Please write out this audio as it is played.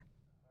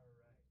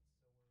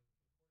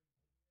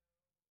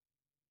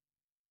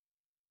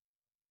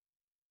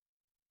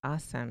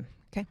Awesome.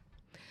 Okay.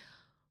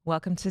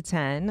 Welcome to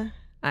 10.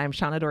 I'm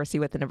Shauna Dorsey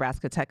with the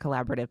Nebraska Tech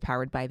Collaborative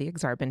powered by the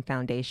Exarban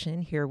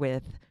Foundation, here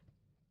with...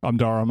 I'm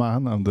Daragh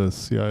Mahon. I'm the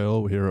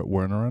CIO here at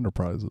Werner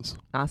Enterprises.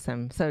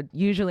 Awesome. So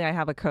usually I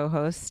have a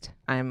co-host.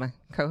 I'm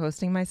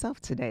co-hosting myself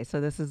today, so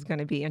this is going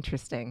to be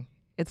interesting.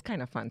 It's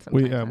kind of fun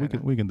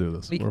sometimes. We can do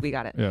this. We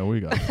got it. Yeah,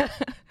 we got it.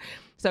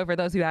 So for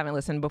those who haven't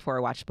listened before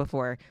or watched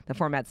before, the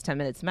format's 10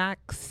 minutes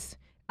max.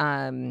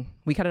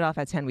 We cut it off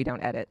at 10. We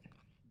don't edit.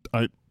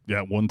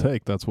 One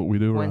take. That's what we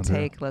do around here.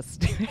 One take. Let's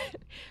do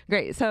it.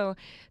 Great. So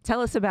tell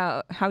us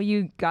about how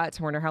you got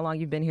to Werner, how long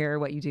you've been here,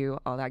 what you do,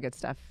 all that good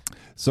stuff.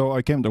 So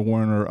I came to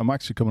Werner. I'm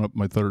actually coming up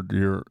my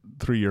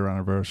 3-year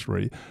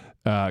anniversary.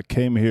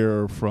 Came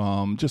here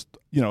from just,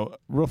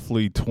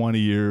 roughly 20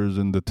 years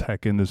in the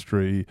tech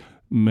industry,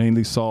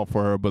 mainly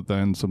software, but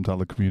then some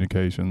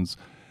telecommunications.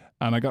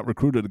 And I got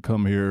recruited to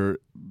come here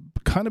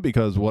kind of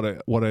because what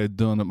I had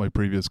done at my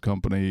previous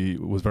company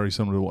was very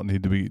similar to what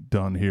needed to be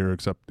done here,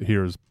 except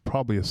here is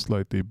probably a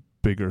slightly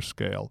bigger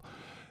scale.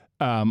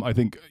 I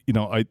think,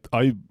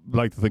 I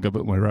like to think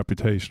about my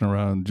reputation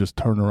around just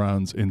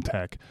turnarounds in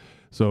tech.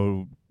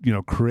 So,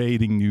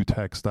 creating new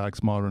tech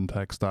stacks, modern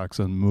tech stacks,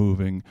 and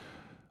moving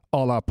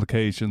all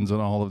applications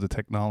and all of the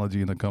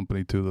technology in the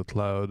company to the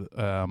cloud.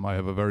 I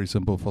have a very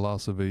simple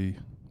philosophy,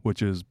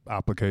 which is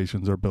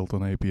applications are built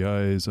on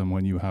APIs, and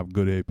when you have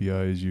good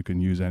APIs, you can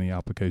use any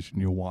application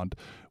you want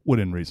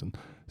within reason.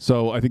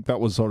 So I think that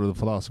was sort of the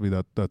philosophy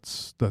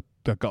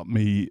that got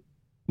me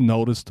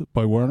noticed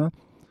by Werner,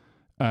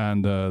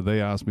 and they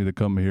asked me to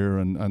come here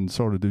and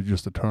sort of do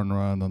just a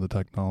turnaround on the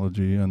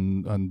technology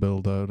and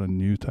build out a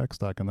new tech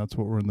stack, and that's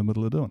what we're in the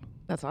middle of doing.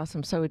 That's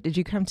awesome. So did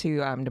you come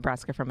to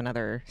Nebraska from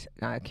another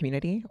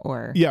community,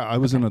 or? Yeah, I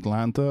was in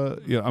Atlanta.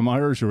 Yeah, I'm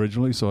Irish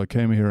originally, so I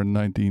came here in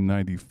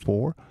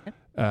 1994. Okay.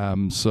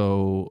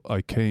 So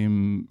I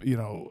came,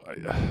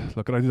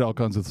 I did all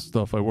kinds of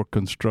stuff. I worked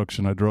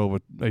construction. I drove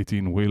an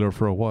 18-wheeler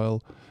for a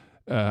while.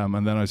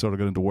 And then I sort of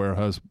got into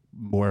warehouse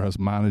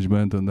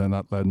management, and then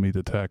that led me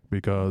to tech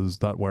because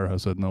that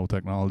warehouse had no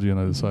technology and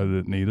I decided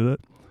it needed it.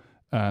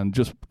 And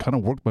just kind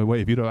of worked my way.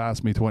 If you'd have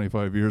asked me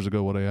 25 years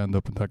ago would I end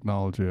up in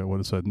technology, I would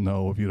have said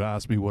no. If you'd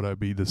asked me would I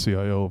be the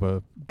CIO of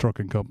a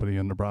trucking company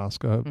in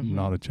Nebraska,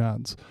 not a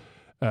chance.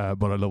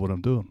 But I love what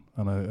I'm doing,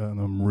 and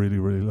I'm really,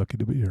 really lucky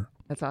to be here.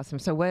 That's awesome.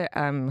 So what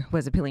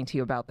was appealing to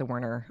you about the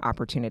Werner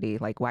opportunity?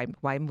 Like why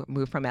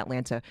move from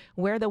Atlanta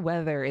where the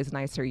weather is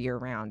nicer year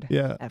round?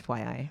 Yeah.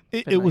 FYI.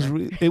 It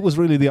was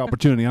really the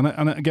opportunity.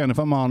 And again, if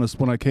I'm honest,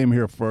 when I came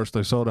here first,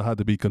 I sort of had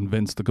to be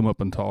convinced to come up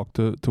and talk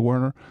to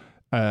Werner.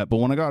 But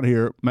when I got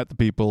here, met the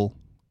people,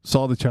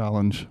 saw the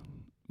challenge,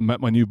 met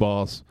my new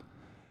boss,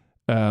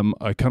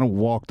 I kind of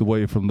walked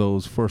away from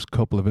those first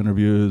couple of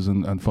interviews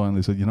and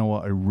finally said, you know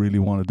what, I really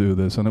want to do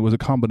this. And it was a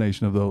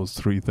combination of those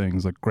three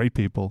things, like great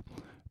people.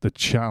 The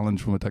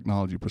challenge from a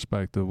technology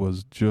perspective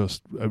was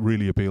just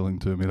really appealing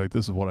to me. Like,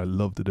 this is what I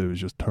love to do, is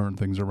just turn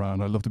things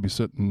around. I love to be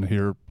sitting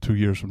here 2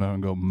 years from now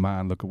and go,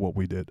 man, look at what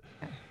we did.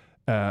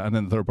 And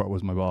then the third part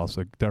was my boss.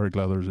 Like, Derek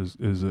Leathers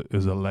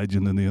is a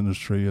legend in the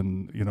industry,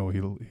 and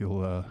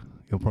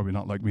he'll probably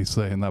not like me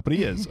saying that, but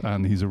he is,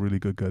 and he's a really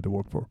good guy to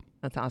work for.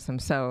 That's awesome.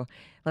 So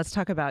let's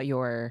talk about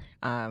your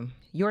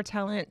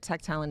talent,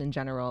 tech talent in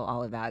general,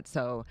 all of that.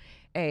 So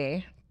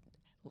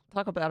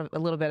talk about a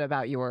little bit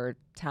about your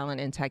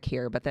talent in tech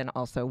here, but then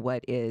also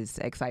what is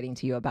exciting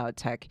to you about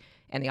tech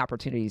and the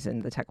opportunities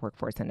in the tech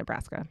workforce in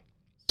Nebraska.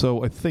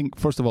 So I think,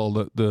 first of all,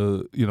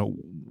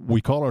 we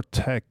call our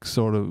tech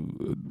sort of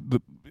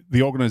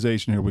the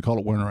organization here. We call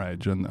it Werner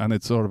Edge, and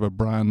it's sort of a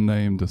brand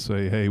name to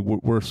say, hey,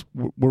 we're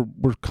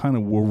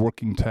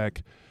working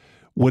tech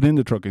within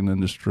the trucking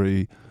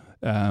industry.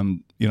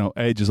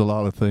 Edge is a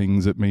lot of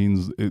things. To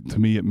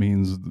me, it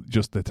means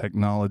just the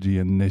technology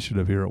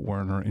initiative here at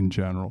Werner in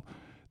general.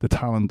 The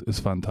talent is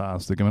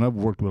fantastic. I mean, I've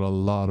worked with a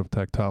lot of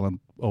tech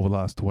talent over the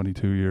last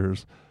 22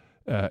 years.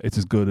 It's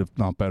as good, if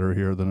not better,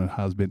 here than it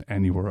has been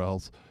anywhere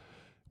else.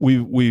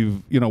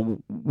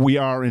 We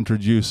are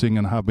introducing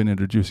and have been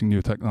introducing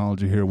new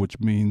technology here, which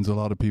means a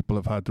lot of people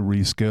have had to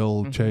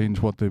reskill, change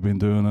what they've been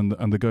doing,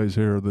 and the guys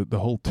here, the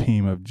whole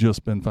team have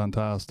just been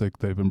fantastic.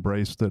 They've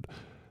embraced it.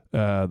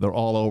 They're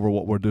all over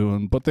what we're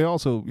doing, but they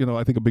also,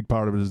 I think a big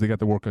part of it is they get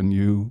to work on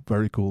new,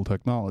 very cool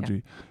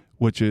technology. Yeah.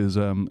 Which is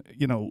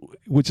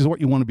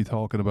what you want to be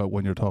talking about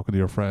when you're talking to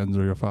your friends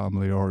or your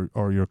family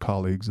or your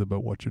colleagues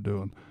about what you're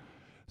doing.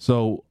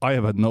 So I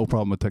have had no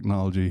problem with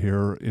technology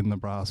here in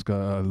Nebraska.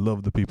 I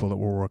love the people that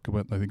we're working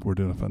with, and I think we're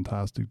doing a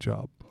fantastic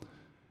job.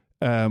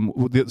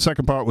 The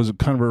second part was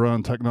kind of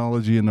around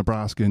technology in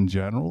Nebraska in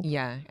general.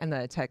 Yeah, and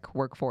the tech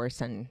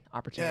workforce and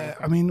opportunities.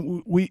 Yeah, I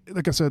mean, we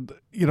like I said,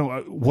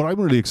 what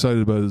I'm really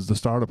excited about is the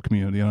startup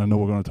community, and I know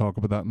we're going to talk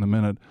about that in a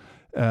minute.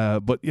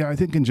 But yeah, I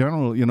think in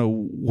general,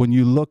 when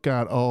you look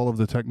at all of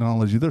the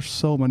technology, there's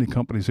so many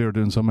companies here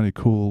doing so many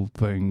cool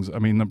things. I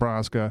mean,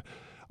 Nebraska,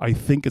 I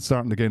think it's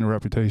starting to gain a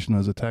reputation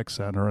as a tech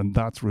center, and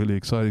that's really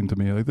exciting to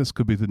me. Like, this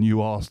could be the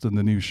new Austin,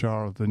 the new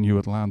Charlotte, the new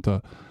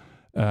Atlanta.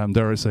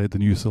 Dare I say it, the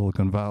new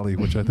Silicon Valley,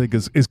 which I think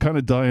is kind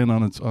of dying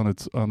on its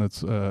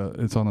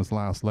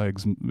last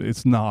legs.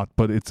 It's not,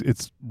 but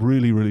it's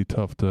really, really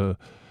tough to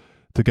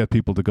get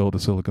people to go to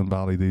Silicon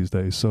Valley these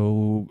days.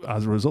 So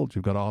as a result,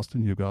 you've got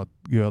Austin, you've got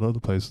other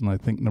places, and I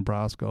think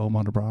Nebraska,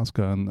 Omaha,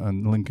 Nebraska,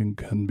 and Lincoln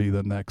can be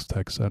the next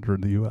tech center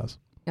in the U.S.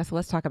 Yeah, so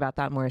let's talk about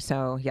that more.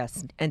 So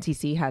yes,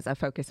 NTC has a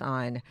focus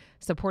on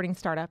supporting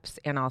startups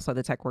and also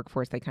the tech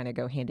workforce. They kind of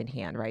go hand in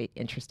hand, right?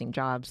 Interesting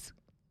jobs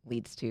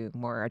leads to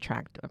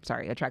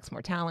attracts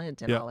more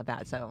talent and all of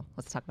that. So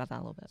let's talk about that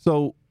a little bit.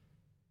 So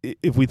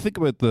if we think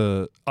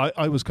about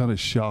I was kind of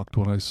shocked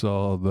when I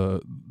saw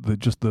the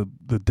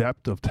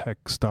depth of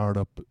tech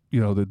startup,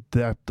 the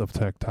depth of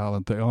tech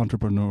talent, the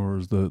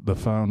entrepreneurs, the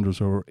founders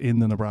who are in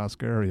the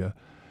Nebraska area.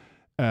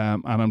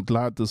 And I'm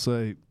glad to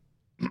say,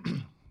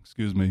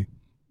 excuse me,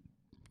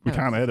 we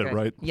can't edit, good.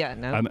 Right? Yeah,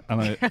 no.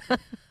 And I,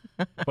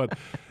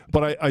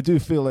 but I do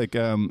feel like,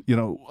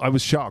 I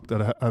was shocked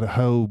at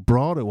how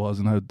broad it was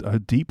and how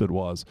deep it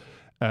was.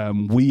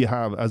 We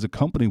have, as a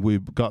company,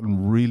 we've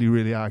gotten really,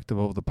 really active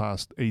over the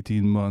past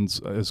 18 months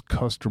as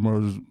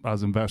customers,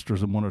 as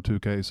investors in one or two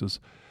cases.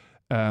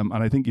 And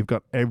I think you've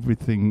got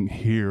everything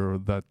here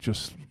that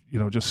just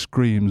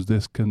screams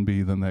this can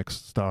be the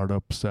next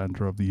startup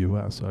center of the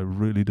U.S. I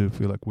really do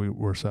feel like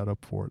we're set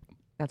up for it.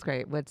 That's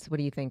great. What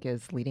do you think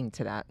is leading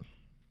to that?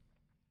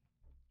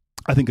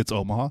 I think it's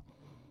Omaha.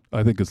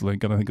 I think it's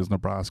Lincoln. I think it's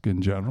Nebraska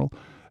in general.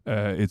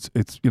 It's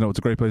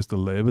a great place to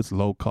live. It's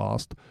low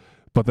cost.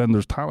 But then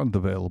there's talent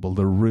available.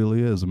 There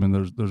really is. I mean,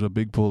 there's a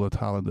big pool of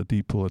talent, a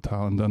deep pool of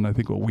talent. And I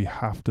think what we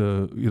have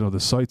to, the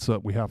sights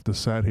that we have to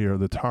set here,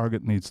 the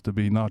target needs to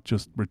be not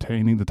just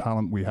retaining the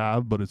talent we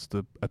have, but it's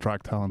to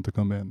attract talent to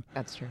come in.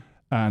 That's true.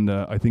 And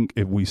I think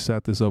if we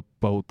set this up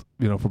both,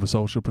 from a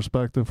social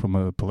perspective, from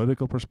a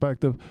political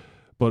perspective,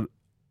 but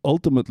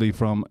ultimately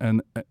from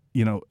an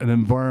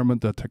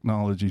environment that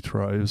technology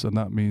thrives, and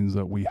that means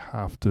that we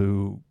have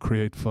to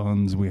create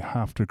funds, we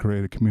have to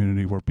create a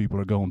community where people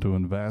are going to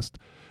invest.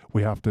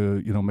 We have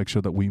to, make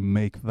sure that we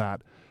make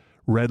that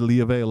readily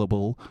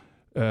available.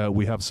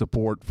 We have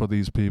support for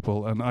these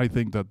people. And I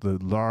think that the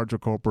larger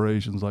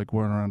corporations like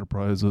Werner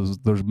Enterprises,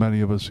 there's many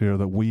of us here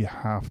that we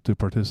have to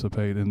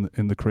participate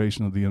in the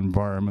creation of the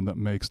environment that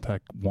makes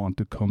tech want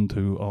to come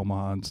to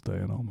Omaha and stay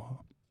in Omaha.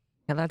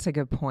 Yeah, that's a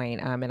good point.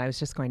 And I was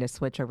just going to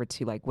switch over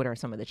to what are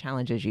some of the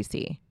challenges you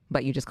see?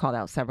 But you just called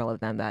out several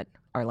of them that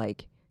are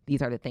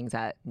these are the things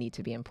that need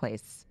to be in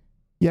place.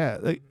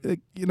 Yeah,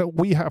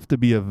 we have to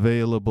be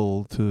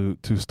available to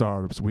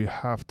startups. We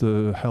have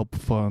to help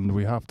fund.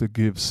 We have to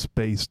give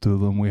space to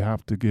them. We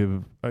have to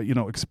give,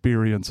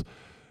 experience.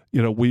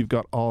 We've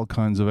got all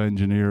kinds of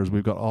engineers.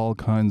 We've got all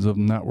kinds of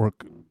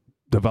network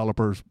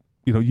developers.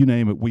 You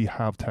name it. We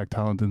have tech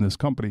talent in this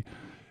company.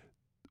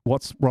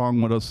 What's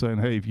wrong with us saying,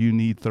 hey, if you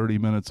need 30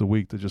 minutes a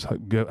week to just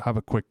have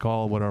a quick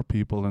call with our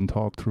people and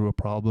talk through a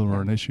problem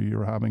or an issue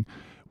you're having,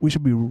 we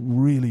should be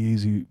really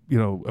easy,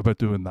 about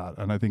doing that.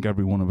 And I think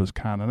every one of us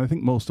can. And I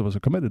think most of us are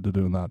committed to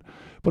doing that.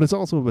 But it's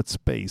also about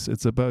space.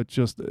 It's about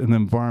just an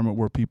environment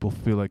where people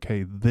feel like,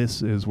 hey,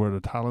 this is where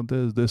the talent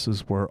is. This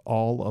is where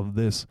all of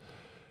this,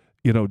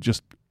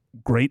 just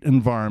great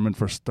environment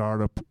for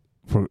startup,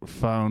 for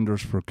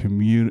founders, for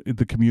community.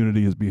 The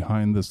community is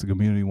behind this. The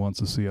community wants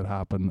to see it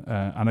happen.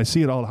 And I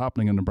see it all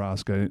happening in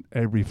Nebraska.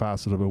 Every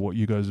facet of it, what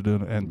you guys are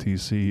doing at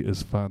NTC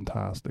is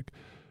fantastic.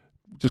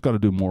 Just got to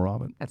do more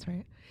of it. That's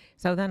right.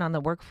 So then on the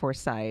workforce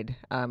side,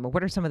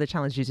 what are some of the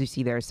challenges you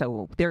see there?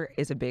 So there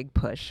is a big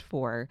push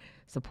for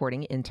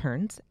supporting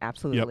interns.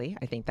 Absolutely. Yep.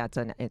 I think that's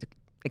an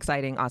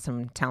exciting,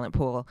 awesome talent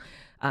pool.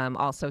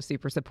 Also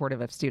super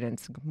supportive of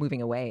students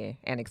moving away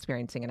and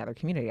experiencing another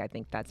community. I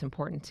think that's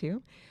important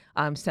too.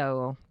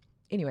 So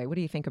anyway, what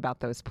do you think about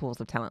those pools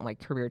of talent,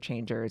 like career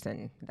changers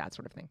and that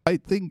sort of thing? I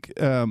think,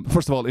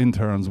 first of all,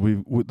 interns.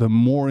 The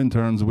more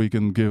interns we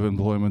can give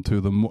employment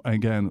to, the more,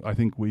 again, I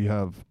think we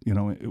have,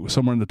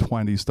 somewhere in the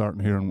 20s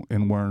starting here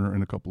in Werner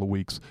in a couple of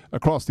weeks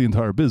across the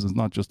entire business,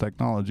 not just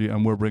technology,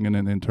 and we're bringing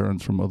in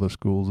interns from other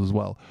schools as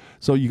well.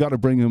 So you got to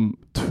bring them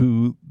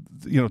to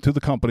the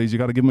companies. You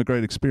got to give them a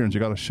great experience. You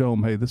got to show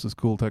them, hey, this is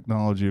cool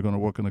technology. You're going to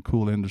work in a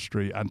cool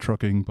industry, and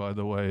trucking, by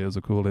the way, is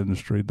a cool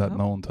industry that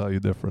no one tell you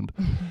different.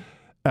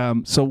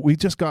 So we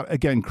just got,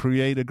 again,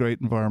 create a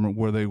great environment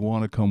where they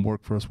want to come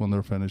work for us when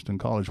they're finished in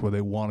college, where they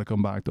want to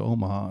come back to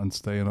Omaha and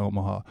stay in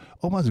Omaha.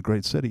 Omaha's a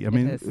great city. I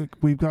mean,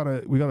 we got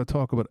to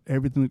talk about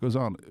everything that goes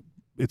on.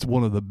 It's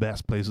one of the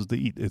best places to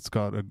eat. It's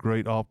got a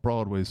great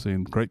off-Broadway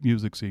scene, great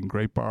music scene,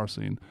 great bar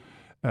scene.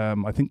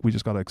 I think we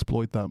just got to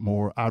exploit that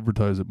more,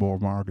 advertise it more,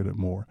 market it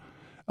more,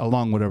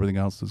 along with everything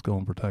else that's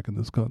going for tech in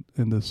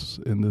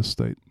this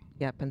state.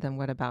 Yep. And then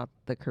what about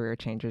the career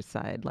changers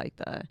side, like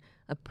the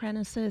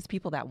apprentices,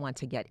 people that want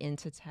to get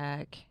into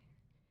tech?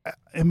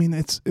 I mean,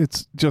 it's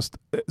just,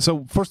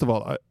 so first of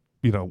all,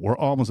 we're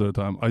almost out of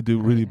time. I do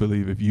really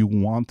believe if you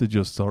want to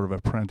just sort of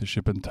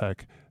apprenticeship in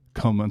tech,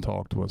 come and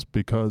talk to us,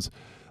 because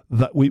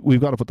that we've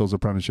got to put those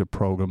apprenticeship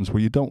programs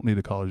where you don't need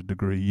a college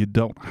degree. You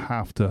don't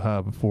have to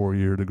have a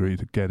 4-year degree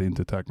to get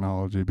into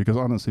technology, because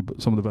honestly,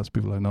 some of the best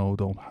people I know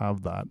don't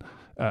have that.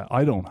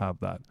 I don't have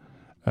that,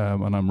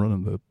 and I'm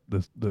running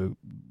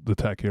the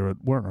tech here at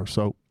Werner.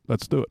 So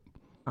let's do it.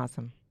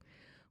 Awesome.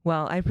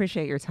 Well, I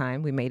appreciate your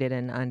time. We made it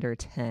in under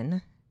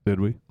 10. Did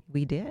we?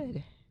 We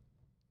did.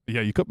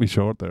 Yeah, you cut me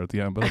short there at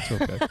the end, but that's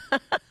okay.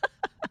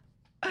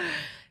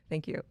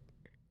 Thank you.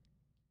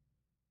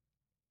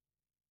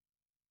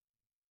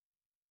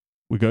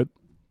 We good?